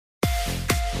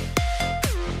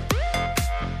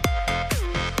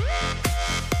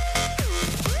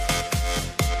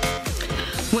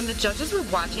When the judges were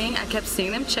watching, I kept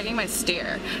seeing them checking my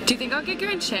steer. Do you think I'll get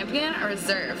grand champion or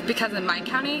reserve? Because in my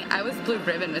county, I was blue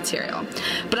ribbon material.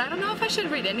 But I don't know if I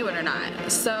should read into it or not.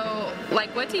 So,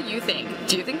 like, what do you think?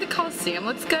 Do you think the Coliseum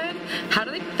looks good? How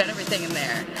do they fit everything in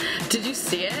there? Did you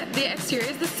see it? The exterior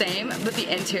is the same, but the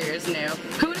interior is new.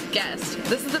 Who would have guessed?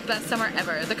 This is the best summer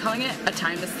ever. They're calling it a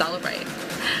time to celebrate.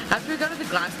 After we go to the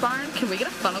glass barn, can we get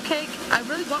a funnel cake? I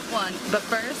really want one, but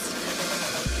first,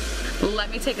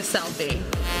 let me take a selfie.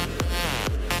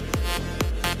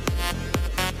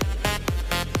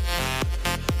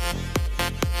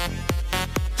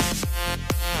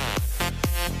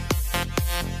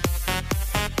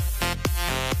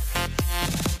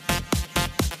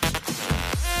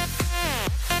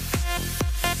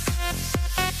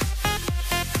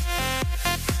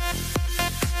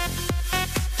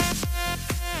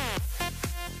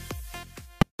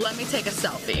 Let me take a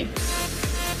selfie.